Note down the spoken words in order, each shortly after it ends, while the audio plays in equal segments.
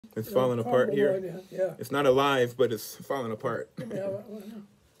It's falling apart here. Yeah. It's not alive, but it's falling apart. Yeah.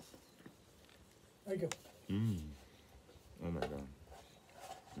 I go. Oh my God.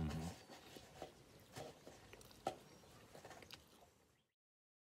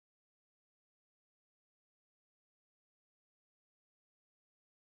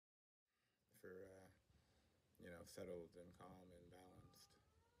 For settled and calm and balanced.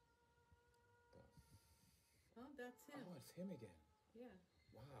 Oh, that's him. Oh, it's him again. Yeah.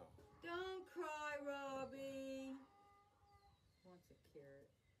 Wow. Don't cry, Robbie. Wants a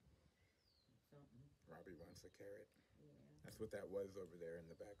carrot. Something. Robbie wants a carrot. Yeah. That's what that was over there in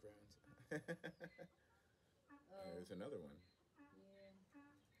the background. There's another one. Yeah.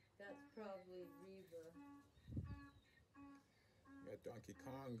 That's probably Reba. We got Donkey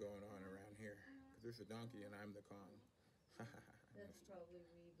Kong going on around here. Because there's a donkey and I'm the Kong. That's probably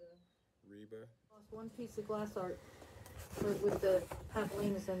Reba. Reba. Lost one piece of glass art with the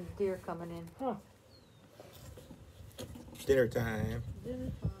javelinas and deer coming in. Huh. Dinner time.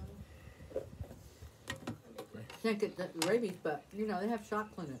 Dinner time. Can't get the rabies, but they have shot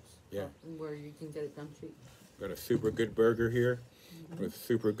clinics. Yeah. Where you can get it done cheap. Got a super good burger here with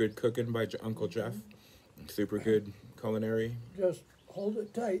super good cooking by Uncle Jeff. And super good culinary. Just hold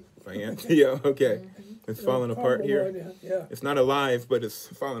it tight. Yeah, okay. It's falling apart here. Yeah. It's not alive, but it's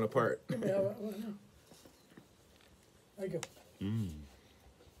falling apart. Yeah. I go.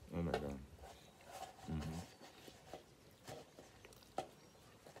 Oh my God.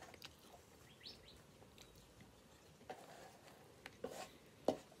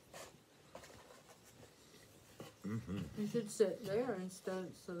 You should sit there instead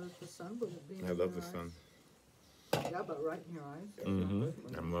so that the sun wouldn't be in I love the your eyes. sun. Yeah, but right in your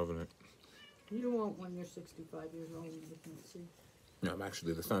eyes. I'm loving it. You won't when you're 65 years old and you can't see. No, I'm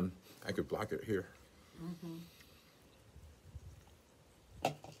actually the sun. I could block it here.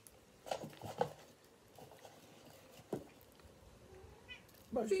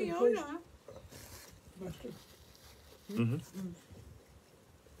 Mustard, please. Fiona. Mustard. Mm-hmm.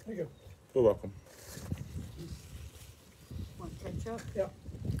 I go. You're welcome. Want ketchup? Yeah.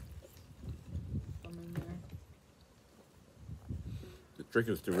 Some in there. The trick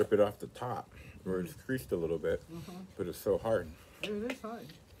is to rip it off the top, where it's creased a little bit, but it's so hard. It is hard.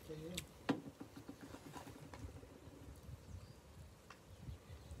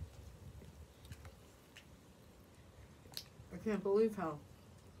 I can't believe how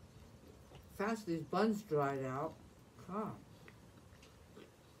fast these buns dried out. God.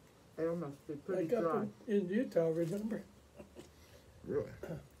 They must be pretty Like dry. up in Utah, remember? Really?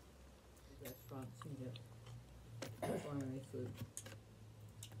 Restaurants and get culinary food.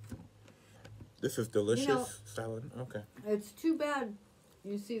 This is delicious salad. Okay. It's too bad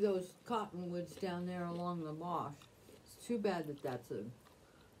you see those cottonwoods down there along the wash. It's too bad that that's a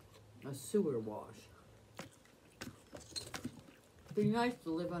sewer wash. It'd be nice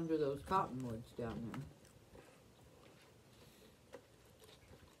to live under those cottonwoods down there.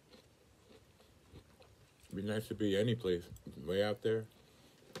 It'd be nice to be any place. Way out there.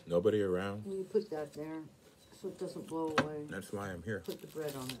 Nobody around. You put that there so it doesn't blow away. That's why I'm here. Put the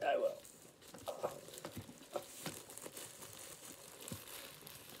bread on it. I will.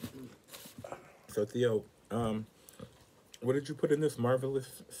 So Theo, what did you put in this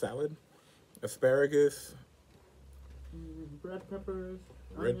marvelous salad? Asparagus, Red peppers,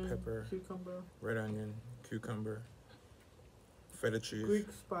 red onion, pepper, cucumber, red onion, cucumber, feta cheese, Greek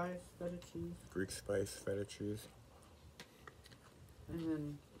spice, feta cheese, Greek spice, feta cheese, and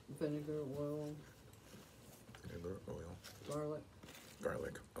then vinegar, oil, garlic.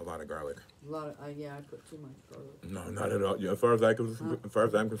 a lot of garlic. A lot of, I put too much garlic. No, not at all. Yeah, as far as I'm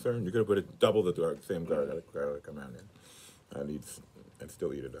concerned, you could have put it double the same garlic amount in. I'd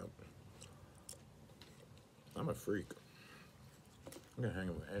still eat it up. I'm a freak. I'm gonna hang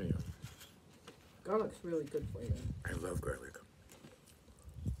with any of them. Garlic's really good for you. I love garlic.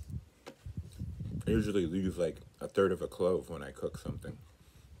 I usually use like a third of a clove when I cook something,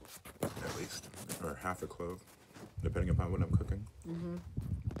 at least, or half a clove, depending upon what I'm cooking.